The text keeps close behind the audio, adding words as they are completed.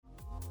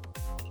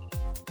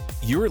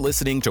You're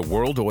listening to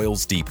World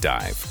Oil's Deep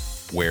Dive,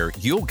 where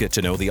you'll get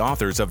to know the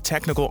authors of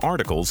technical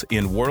articles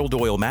in World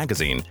Oil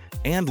magazine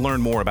and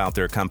learn more about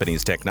their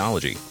company's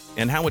technology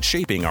and how it's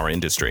shaping our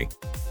industry.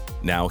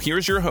 Now,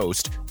 here's your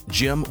host,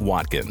 Jim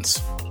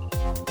Watkins.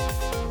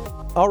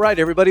 All right,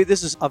 everybody,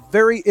 this is a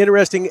very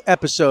interesting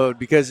episode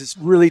because it's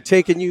really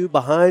taking you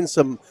behind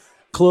some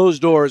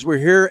closed doors. We're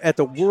here at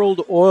the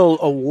World Oil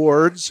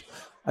Awards.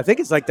 I think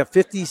it's like the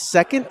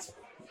 52nd,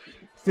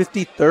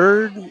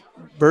 53rd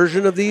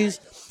version of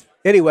these.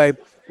 Anyway,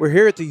 we're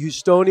here at the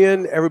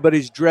Houstonian.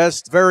 Everybody's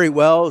dressed very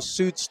well,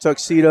 suits,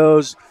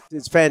 tuxedos.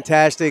 It's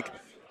fantastic.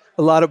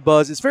 A lot of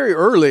buzz. It's very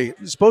early.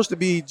 It's supposed to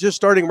be just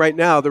starting right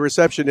now, the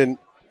reception, and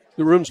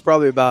the room's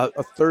probably about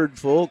a third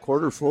full,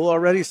 quarter full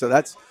already, so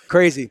that's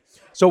crazy.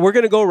 So we're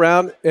going to go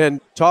around and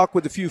talk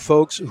with a few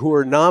folks who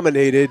are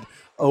nominated,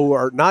 who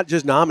are not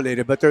just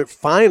nominated, but they're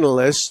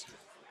finalists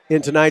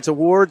in tonight's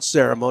awards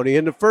ceremony.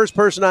 And the first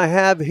person I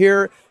have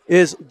here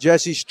is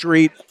Jesse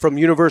Street from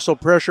Universal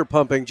Pressure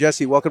Pumping.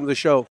 Jesse, welcome to the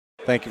show.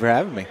 Thank you for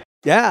having me.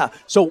 Yeah.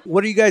 So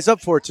what are you guys up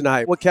for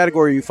tonight? What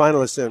category are you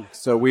finalists in?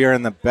 So we are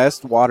in the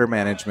best water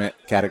management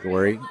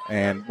category.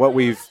 And what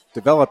we've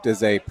developed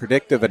is a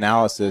predictive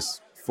analysis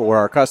for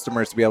our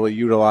customers to be able to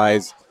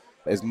utilize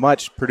as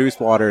much produced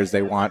water as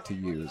they want to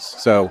use.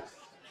 So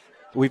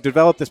we've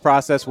developed this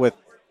process with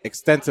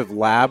extensive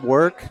lab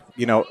work.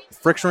 You know,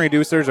 friction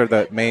reducers are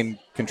the main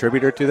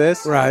contributor to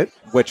this, right?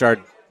 Which are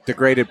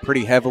degraded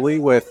pretty heavily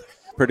with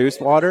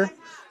produced water.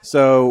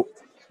 So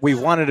we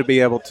wanted to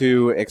be able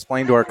to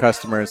explain to our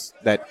customers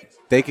that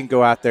they can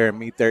go out there and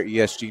meet their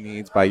ESG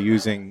needs by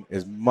using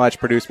as much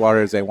produced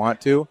water as they want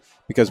to,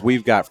 because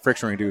we've got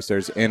friction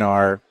reducers in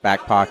our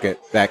back pocket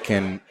that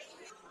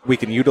we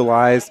can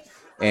utilize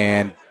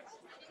and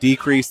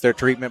decrease their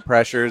treatment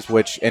pressures,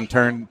 which in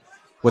turn,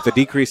 with a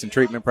decrease in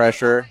treatment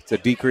pressure, it's a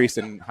decrease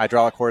in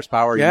hydraulic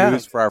horsepower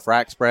used for our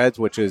frac spreads,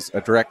 which is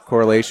a direct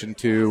correlation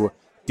to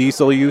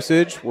diesel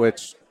usage,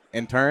 which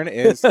in turn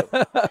is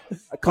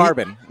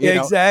carbon.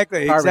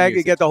 Exactly.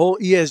 You get the whole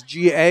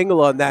ESG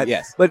angle on that.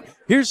 Yes. But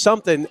here's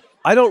something.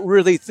 I don't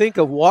really think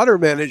of water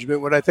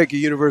management when I think of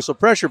universal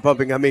pressure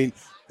pumping. I mean,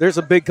 there's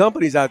some big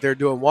companies out there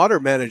doing water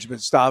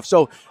management stuff.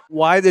 So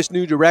why this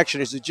new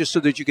direction? Is it just so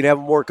that you can have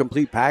a more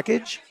complete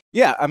package?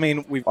 Yeah, I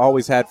mean, we've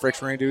always had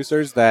friction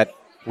reducers that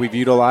we've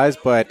utilized,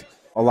 but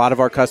a lot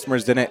of our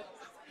customers didn't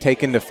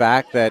take into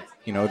fact that,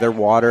 you know, their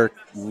water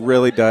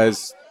really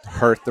does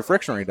hurt the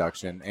friction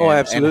reduction. And,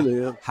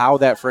 absolutely. And how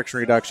that friction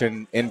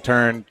reduction in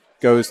turn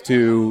goes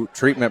to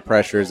treatment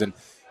pressures. And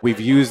we've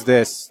used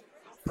this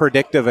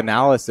predictive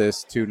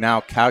analysis to now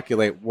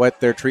calculate what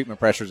their treatment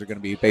pressures are going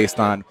to be based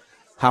on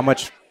how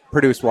much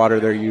produced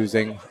water they're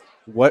using,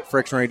 what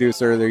friction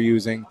reducer they're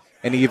using,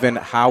 and even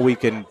how we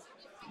can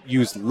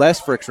use less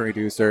friction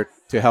reducer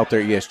to help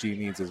their ESG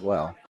needs as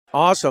well.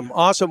 Awesome.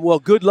 Well,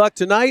 good luck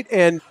tonight,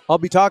 and I'll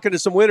be talking to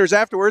some winners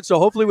afterwards, so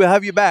hopefully we'll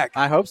have you back.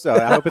 I hope so.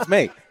 I hope it's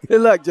me.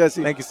 Good luck,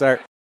 Jesse. Thank you, sir.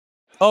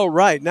 All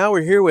right, now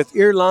we're here with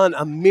Irlan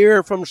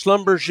Amir from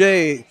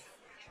Schlumberger.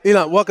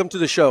 Irlan, welcome to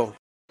the show.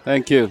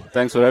 Thank you.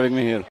 Thanks for having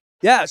me here.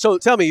 Yeah, so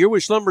tell me, you're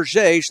with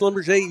Schlumberger.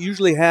 Schlumberger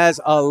usually has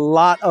a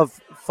lot of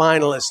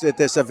finalists at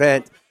this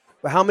event.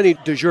 How many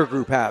does your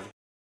group have?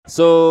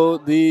 So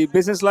the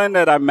business line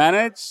that I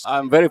manage,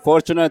 I'm very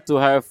fortunate to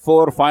have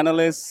 4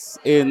 finalists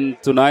in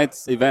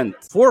tonight's event.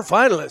 4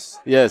 finalists?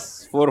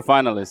 Yes, 4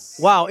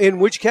 finalists. Wow, in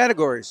which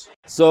categories?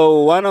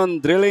 So 1 on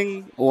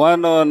drilling,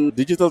 1 on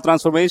digital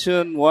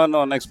transformation, 1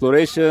 on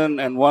exploration,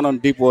 and 1 on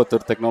deep water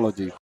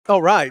technology. Oh,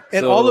 right.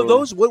 And all of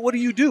those, what do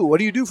you do? What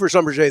do you do for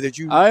Schlumberger that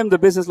you... I am the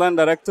business line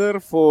director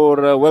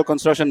for well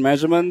construction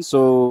measurement.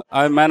 So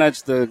I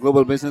manage the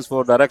global business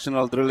for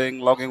directional drilling,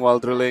 logging while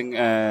drilling,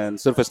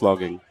 and surface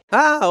logging.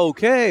 Ah,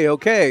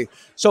 okay.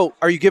 So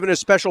are you giving a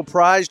special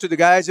prize to the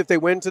guys if they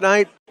win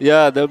tonight?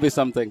 Yeah, there'll be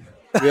something.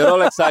 We are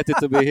all excited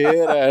to be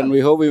here, and we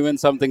hope we win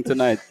something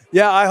tonight.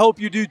 Yeah, I hope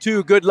you do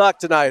too. Good luck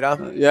tonight, huh?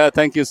 Yeah,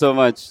 thank you so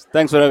much.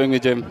 Thanks for having me,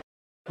 Jim.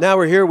 Now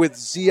we're here with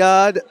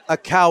Ziad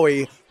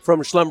Akawi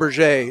from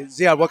Schlumberger.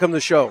 Ziad, welcome to the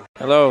show.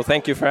 Hello,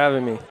 thank you for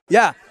having me.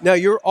 Yeah, now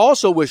you're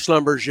also with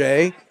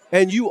Schlumberger,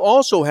 and you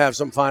also have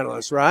some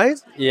finalists, right?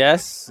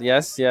 Yes.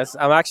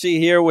 I'm actually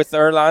here with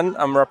Erlan.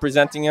 I'm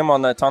representing him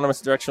on the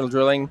autonomous directional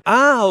drilling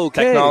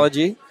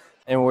technology.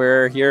 And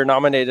we're here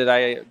nominated,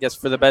 I guess,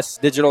 for the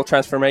best digital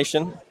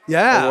transformation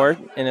award.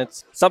 And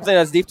it's something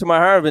that's deep to my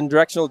heart. I've been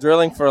directional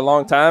drilling for a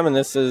long time, and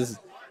this is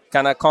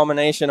kind of a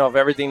culmination of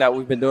everything that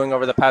we've been doing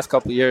over the past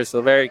couple of years.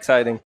 So very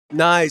exciting.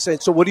 Nice. And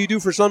so what do you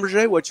do for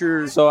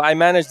Schlumberger? So I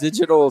manage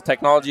digital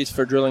technologies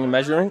for drilling and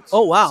measurement.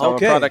 Oh, wow. So I'm a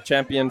product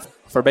champion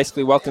for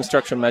basically well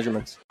construction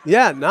measurements.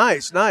 Yeah,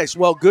 nice.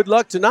 Well, good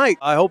luck tonight.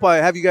 I hope I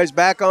have you guys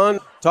back on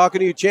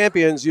talking to you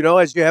champions,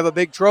 as you have a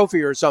big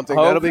trophy or something.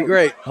 Hopefully. That'll be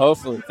great.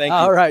 Hopefully. Thank you.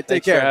 All right.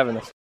 Take care. Thanks for having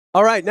us.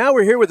 All right. Now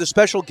we're here with a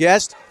special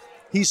guest.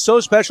 He's so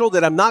special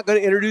that I'm not going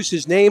to introduce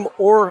his name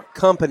or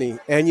company.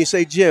 And you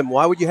say, Jim,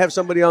 why would you have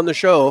somebody on the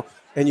show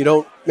and you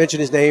don't mention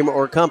his name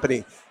or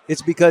company?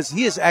 It's because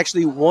he is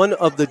actually one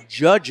of the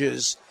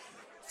judges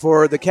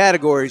for the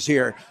categories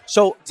here.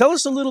 So tell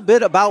us a little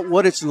bit about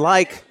what it's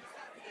like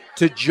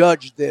to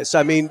judge this?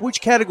 I mean,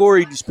 which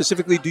category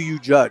specifically do you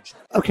judge?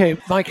 Okay,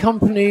 my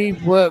company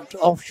worked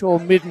offshore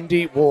mid and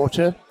deep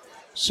water.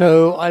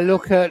 So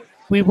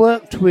we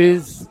worked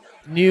with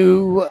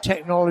new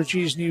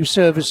technologies, new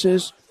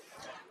services.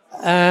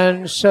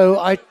 And so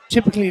I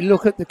typically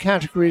look at the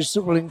categories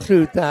that will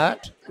include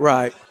that.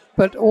 Right.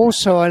 But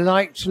also I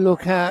like to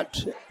look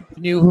at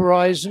New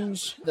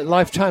Horizons, the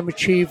lifetime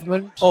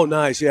achievement. Oh,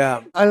 nice,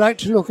 yeah. I like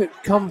to look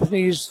at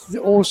companies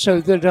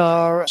also that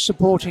are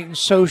supporting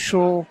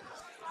social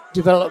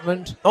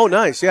development. Oh,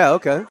 nice, yeah,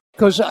 okay.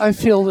 Because I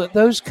feel that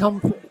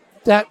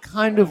that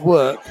kind of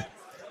work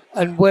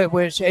and where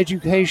it's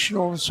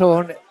educational and so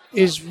on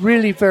is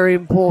really very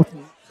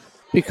important,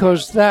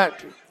 because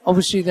that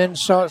obviously then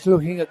starts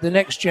looking at the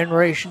next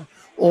generation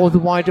or the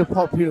wider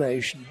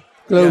population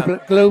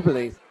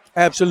globally.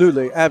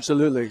 Absolutely,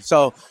 absolutely.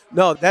 So,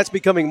 no, that's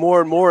becoming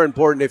more and more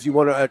important if you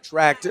want to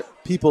attract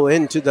people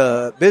into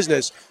the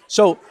business.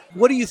 So,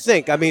 what do you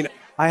think? I mean,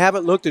 I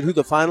haven't looked at who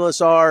the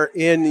finalists are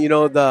in,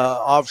 the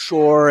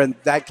offshore and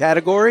that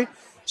category.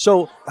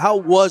 So, how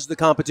was the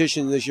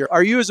competition this year?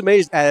 Are you as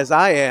amazed as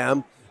I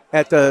am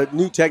at the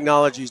new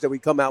technologies that we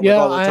come out with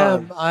all the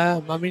time? I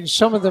am. I mean,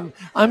 some of them,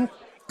 I'm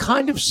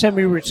kind of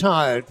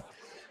semi-retired.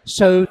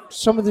 So,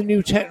 some of the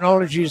new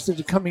technologies that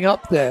are coming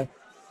up there,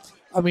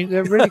 I mean,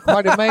 they're really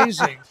quite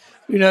amazing.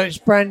 It's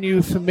brand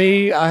new for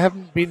me. I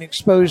haven't been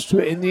exposed to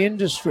it in the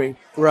industry.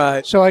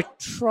 Right. So I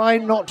try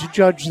not to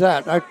judge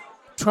that. I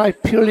try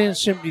purely and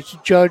simply to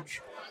judge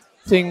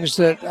things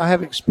that I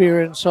have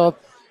experience of.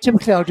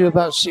 Typically, I'll do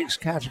about 6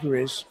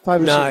 categories,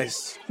 5 or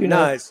 6.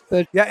 Nice.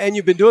 But yeah, and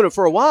you've been doing it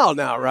for a while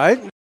now, right?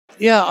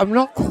 Yeah, I'm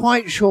not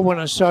quite sure when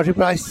I started,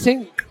 but I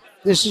think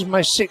this is my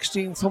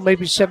 16th or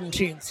maybe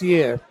 17th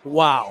year.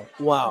 Wow.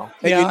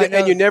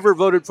 And you never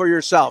voted for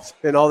yourself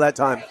in all that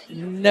time?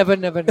 Never.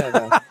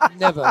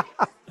 Never.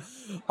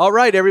 All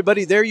right,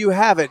 everybody, there you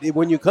have it.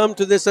 When you come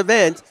to this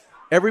event,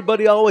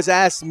 everybody always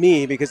asks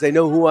me, because they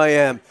know who I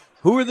am,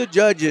 who are the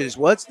judges?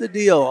 What's the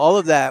deal? All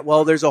of that.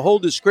 Well, there's a whole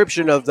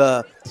description of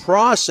the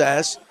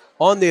process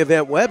on the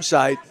event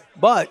website,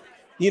 but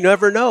you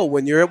never know.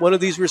 When you're at one of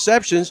these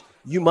receptions,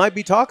 you might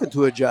be talking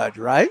to a judge,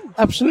 right?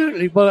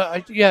 Absolutely.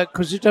 Well,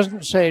 because it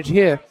doesn't say it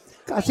here.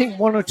 I think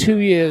 1 or 2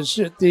 years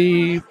at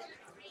the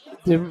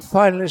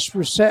finalist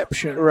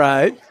reception.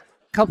 Right.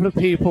 A couple of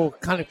people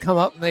kind of come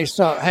up and they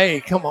start,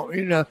 hey, come on,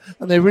 and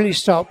they really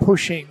start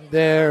pushing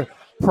their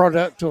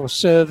product or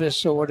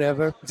service or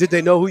whatever. Did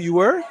they know who you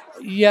were?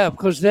 Yeah,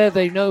 because there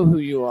they know who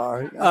you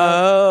are.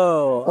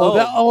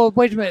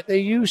 Wait a minute. They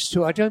used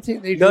to. I don't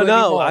think they do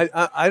anymore.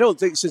 I don't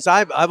think, since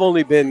I've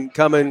only been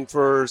coming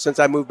since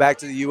I moved back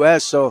to the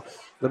U.S., so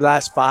the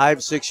last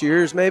 5-6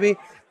 years maybe.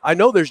 I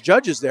know there's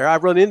judges there.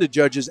 I've run into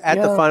judges at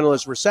the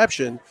finalist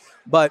reception,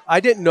 but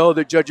I didn't know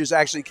that judges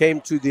actually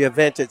came to the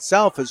event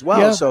itself as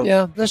well.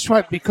 Yeah, that's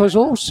right. Because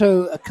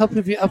also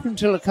up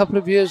until a couple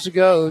of years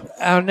ago,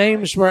 our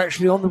names were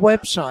actually on the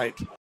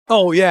website.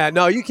 Oh yeah,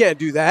 no, you can't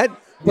do that.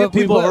 But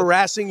people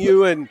harassing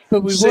you and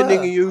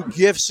sending you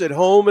gifts at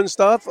home and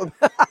stuff.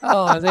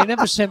 Oh, they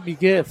never sent me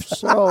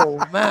gifts.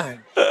 Oh,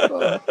 man.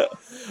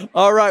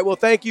 All right. Well,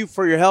 thank you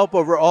for your help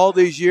over all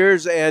these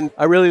years, and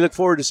I really look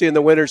forward to seeing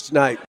the winners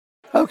tonight.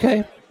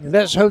 Okay.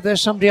 Let's hope there's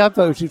somebody I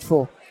voted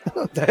for.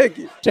 Thank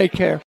you. Take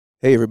care.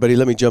 Hey, everybody,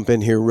 let me jump in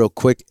here real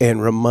quick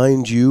and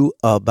remind you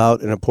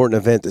about an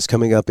important event that's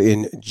coming up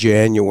in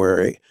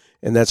January,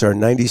 and that's our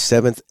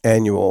 97th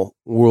annual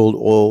World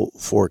Oil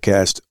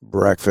Forecast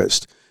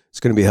Breakfast. It's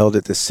going to be held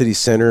at the City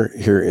Center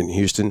here in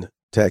Houston,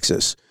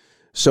 Texas.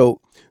 So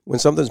when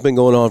something's been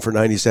going on for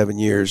 97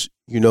 years,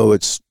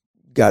 it's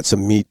got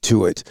some meat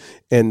to it.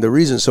 And the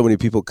reason so many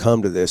people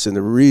come to this, and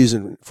the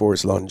reason for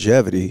its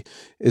longevity,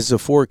 is a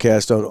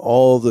forecast on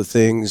all the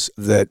things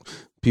that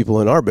people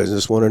in our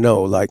business want to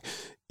know, like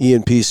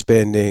E&P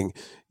spending,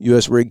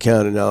 U.S. rig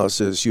count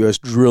analysis, U.S.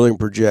 drilling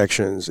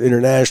projections,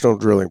 international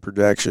drilling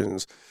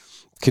projections,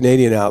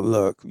 Canadian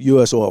outlook,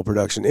 U.S. oil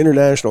production,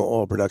 international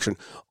oil production,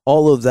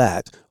 all of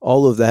that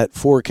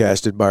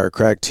forecasted by our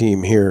crack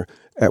team here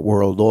at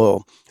World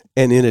Oil.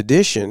 And in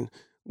addition,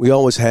 we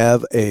always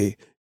have a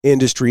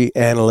industry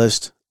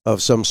analyst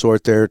of some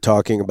sort there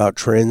talking about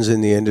trends in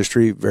the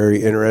industry,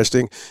 very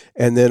interesting.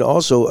 And then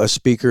also a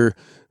speaker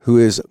who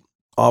is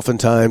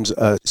oftentimes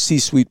a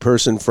C-suite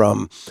person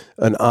from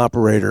an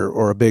operator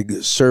or a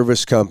big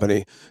service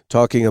company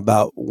talking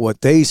about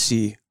what they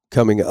see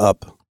coming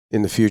up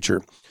in the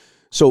future.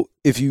 So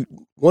if you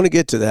want to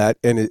get to that,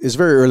 and it's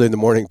very early in the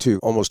morning too,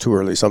 almost too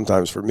early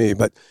sometimes for me,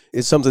 but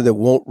it's something that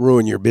won't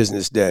ruin your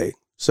business day.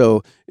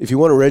 So if you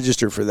want to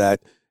register for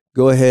that,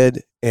 go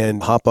ahead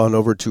and hop on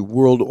over to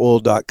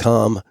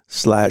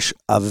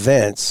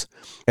worldoil.com/events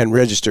and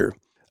register.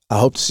 I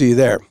hope to see you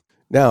there.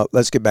 Now,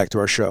 let's get back to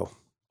our show.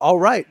 All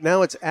right,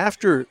 now it's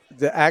after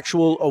the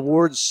actual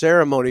awards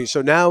ceremony.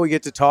 So now we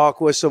get to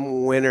talk with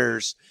some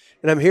winners.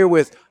 And I'm here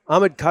with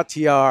Ahmed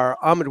Khatiyar.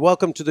 Ahmed,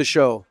 welcome to the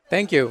show.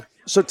 Thank you.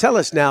 So tell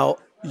us now,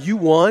 you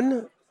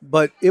won,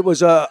 but it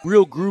was a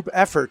real group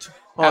effort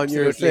on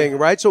your thing,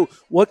 right? So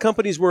what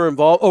companies were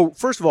involved? Oh,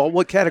 first of all,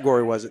 what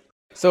category was it?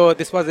 So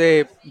this was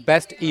a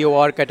best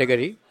EOR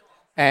category,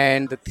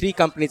 and the three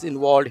companies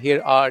involved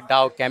here are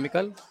Dow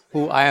Chemical,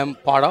 who I am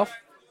part of,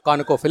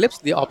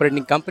 ConocoPhillips, the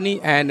operating company,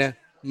 and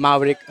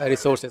Maverick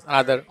Resources,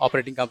 another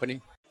operating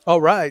company.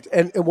 All right.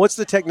 And what's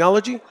the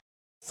technology?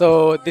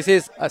 So this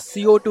is a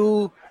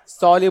CO2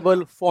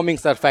 soluble foaming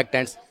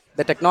surfactants,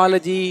 the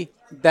technology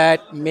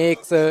that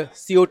makes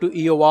CO2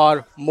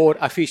 EOR more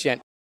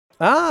efficient.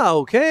 Ah,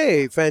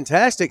 okay.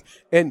 Fantastic.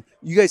 And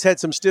you guys had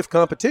some stiff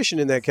competition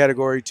in that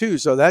category too,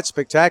 so that's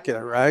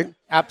spectacular, right?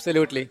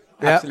 Absolutely.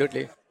 Yeah.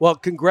 Absolutely. Well,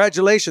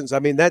 congratulations. I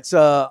mean, that's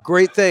a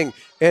great thing.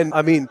 And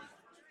I mean,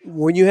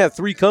 when you have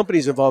three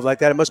companies involved like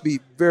that, it must be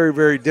very,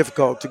 very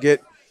difficult to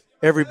get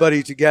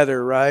everybody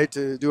together, right,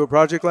 to do a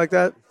project like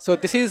that? So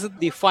this is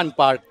the fun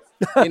part.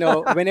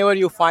 Whenever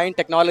you find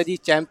technology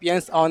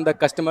champions on the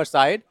customer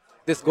side,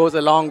 this goes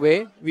a long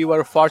way. We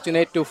were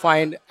fortunate to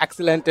find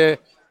excellent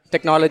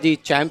technology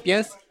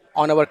champions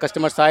on our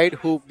customer side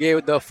who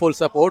gave the full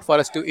support for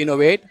us to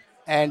innovate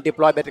and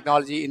deploy the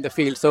technology in the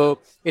field. So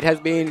it has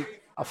been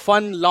a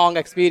fun, long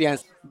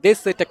experience.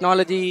 This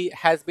technology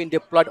has been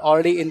deployed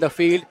already in the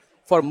field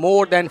for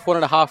more than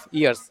 4.5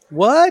 years.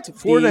 What?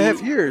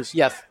 4.5 years?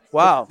 Yes.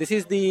 Wow. So this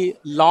is the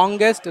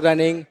longest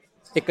running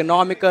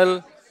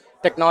economical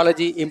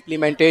technology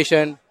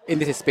implementation in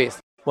this space.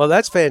 Well,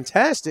 that's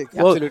fantastic.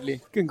 Absolutely.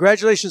 Well,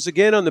 congratulations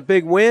again on the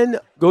big win.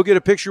 Go get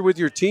a picture with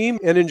your team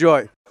and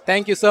enjoy.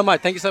 Thank you so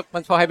much. Thank you so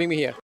much for having me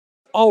here.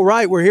 All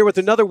right, we're here with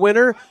another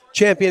winner,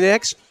 Champion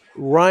X,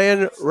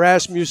 Ryan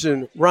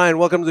Rasmussen. Ryan,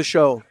 welcome to the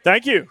show.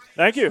 Thank you.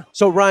 Thank you.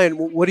 So, Ryan,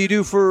 what do you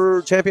do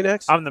for Champion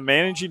X? I'm the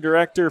managing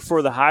director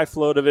for the high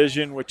flow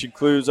division, which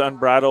includes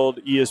unbridled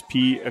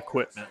ESP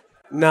equipment.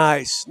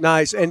 Nice,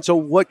 nice. And so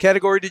what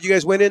category did you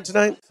guys win in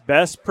tonight?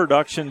 Best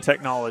production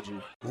technology.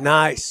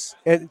 Nice.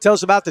 And tell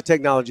us about the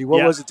technology.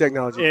 What was the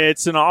technology?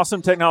 It's an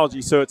awesome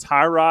technology. So it's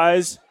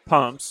high-rise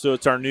pumps. So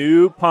it's our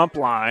new pump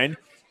line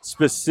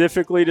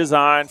specifically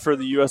designed for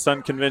the U.S.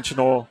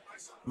 unconventional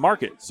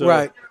market.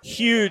 So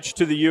huge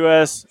to the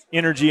U.S.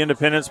 energy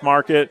independence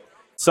market,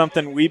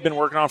 something we've been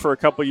working on for a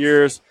couple of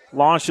years,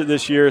 launched it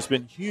this year. It's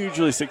been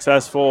hugely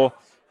successful.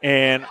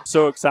 And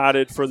so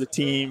excited for the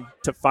team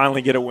to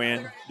finally get a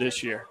win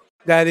this year.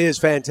 That is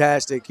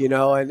fantastic,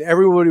 and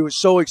everybody was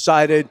so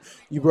excited.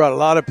 You brought a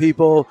lot of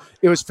people.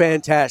 It was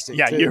fantastic.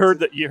 Yeah, you heard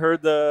the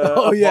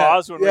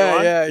applause when we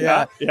won?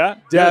 Yeah.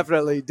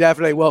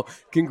 Definitely. Well,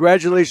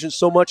 congratulations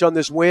so much on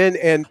this win.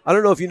 And I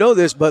don't know if you know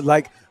this, but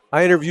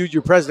I interviewed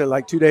your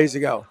president 2 days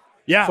ago.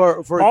 Yeah,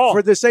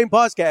 for the same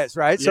podcast,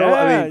 right? So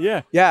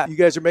you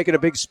guys are making a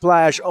big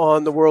splash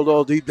on the World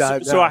Oil Deep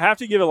Dive. So I have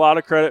to give a lot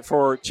of credit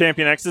for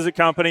Champion X as a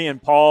company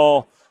and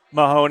Paul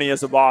Mahoney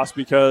as a boss,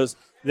 because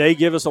they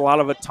give us a lot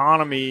of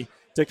autonomy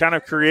to kind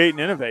of create and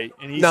innovate.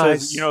 And he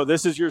says,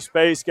 this is your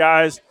space,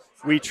 guys.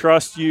 We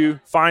trust you.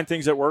 Find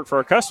things that work for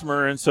our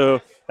customer. And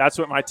so that's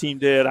what my team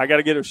did. I got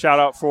to give a shout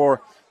out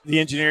for the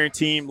engineering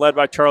team led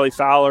by Charlie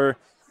Fowler.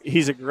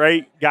 He's a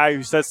great guy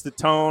who sets the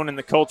tone and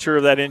the culture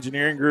of that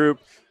engineering group.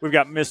 We've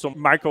got Mr.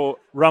 Michael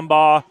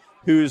Rumbaugh,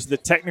 who's the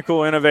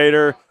technical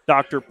innovator,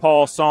 Dr.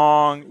 Paul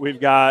Song. We've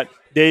got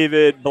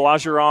David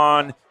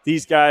Balageron.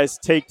 These guys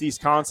take these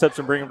concepts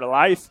and bring them to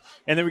life.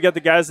 And then we got the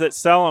guys that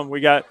sell them. We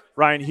got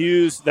Ryan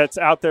Hughes that's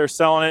out there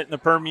selling it in the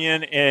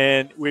Permian,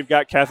 and we've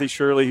got Kathy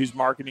Shirley who's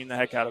marketing the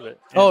heck out of it.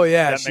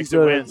 And she's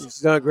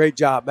done a great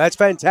job. That's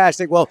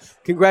fantastic. Well,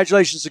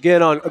 congratulations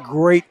again on a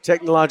great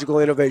technological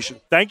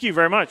innovation. Thank you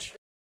very much.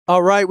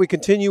 All right, we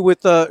continue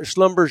with the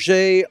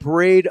Schlumberger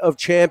Parade of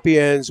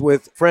Champions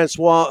with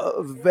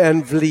Francois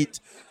Van Vliet.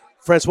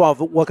 Francois,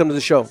 welcome to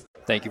the show.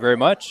 Thank you very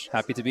much.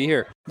 Happy to be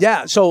here.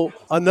 Yeah, so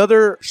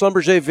another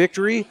Schlumberger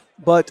victory,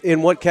 but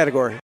in what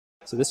category?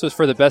 So this was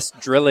for the Best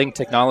Drilling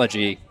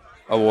Technology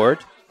Award.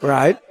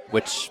 Right.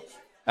 Which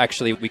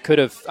actually we could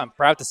have, I'm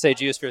proud to say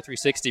Geosphere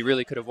 360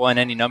 really could have won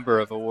any number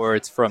of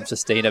awards, from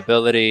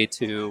sustainability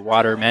to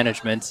water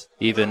management,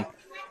 even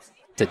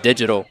to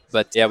digital.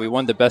 But yeah, we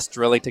won the Best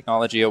Drilling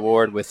Technology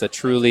Award with a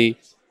truly,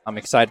 I'm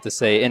excited to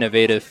say,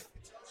 innovative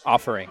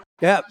offering.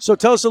 Yeah, so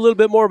tell us a little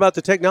bit more about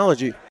the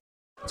technology.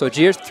 So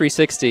Geosphere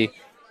 360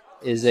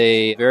 is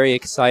a very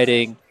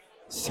exciting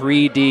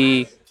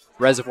 3D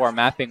reservoir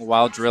mapping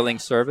while drilling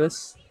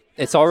service.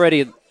 It's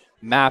already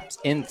mapped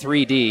in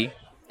 3D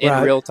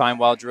in real time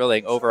while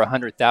drilling over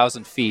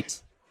 100,000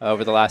 feet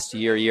over the last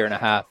year and a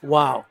half.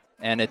 Wow.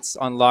 And it's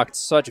unlocked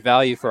such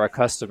value for our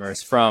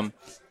customers, from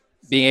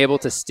being able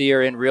to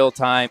steer in real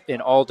time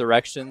in all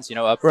directions,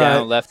 up,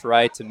 down, left,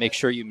 right, to make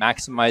sure you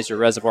maximize your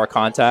reservoir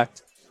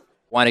contact.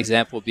 One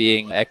example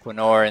being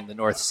Equinor in the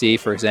North Sea,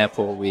 for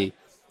example.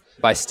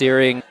 By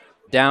steering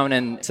down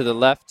and to the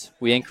left,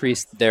 we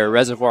increased their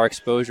reservoir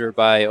exposure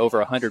by over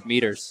 100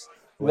 meters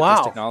with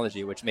this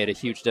technology, which made a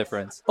huge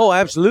difference. Oh,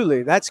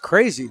 absolutely. That's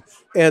crazy.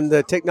 And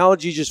the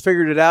technology just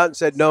figured it out and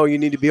said, no, you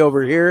need to be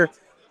over here.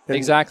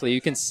 Exactly.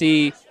 You can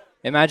see,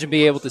 imagine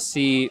being able to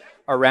see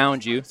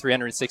around you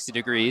 360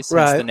 degrees,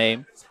 hence the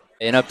name,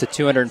 and up to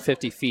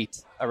 250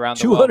 feet around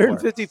the wellbore.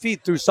 250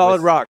 feet through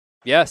solid rock.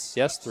 Yes,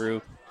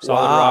 through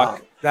solid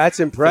rock. That's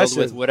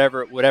impressive. Filled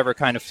with whatever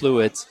kind of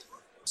fluids.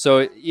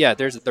 So, yeah,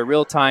 there's the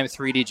real-time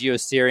 3D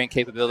geosteering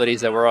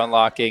capabilities that we're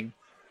unlocking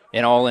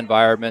in all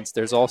environments.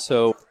 There's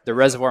also the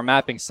reservoir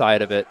mapping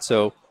side of it.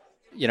 So,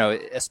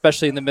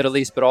 especially in the Middle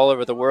East, but all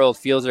over the world,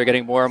 fields are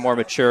getting more and more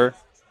mature.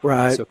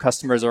 Right. So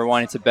customers are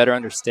wanting to better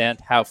understand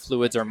how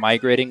fluids are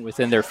migrating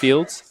within their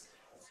fields.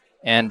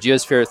 And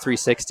Geosphere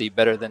 360,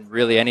 better than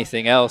really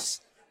anything else,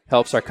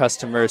 helps our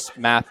customers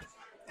map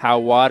how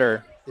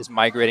water is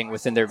migrating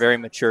within their very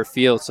mature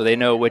fields, so they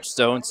know which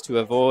zones to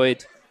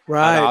avoid,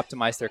 how to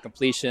optimize their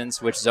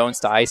completions, which zones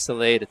to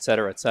isolate, et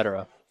cetera, et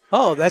cetera.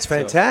 Oh, that's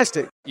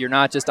fantastic. So you're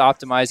not just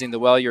optimizing the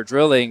well you're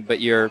drilling,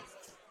 but you're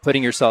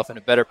putting yourself in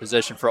a better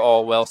position for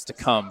all wells to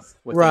come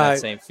within that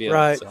same field.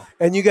 Right. So.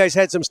 And you guys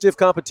had some stiff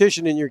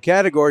competition in your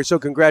category, so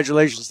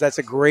congratulations. That's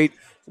a great,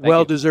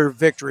 well-deserved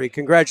victory.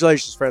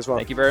 Congratulations, Francois.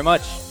 Thank you very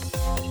much.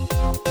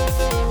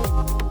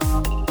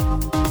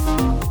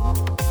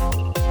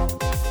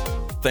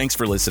 Thanks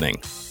for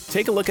listening.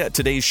 Take a look at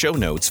today's show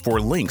notes for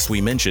links we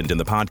mentioned in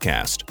the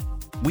podcast.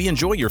 We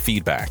enjoy your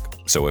feedback,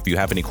 so if you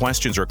have any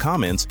questions or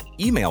comments,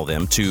 email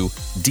them to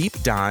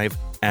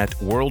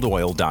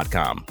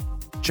deepdive@worldoil.com.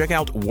 Check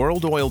out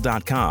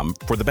worldoil.com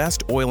for the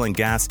best oil and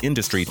gas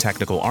industry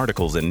technical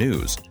articles and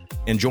news.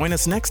 And join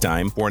us next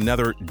time for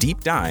another Deep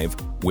Dive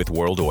with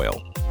World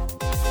Oil.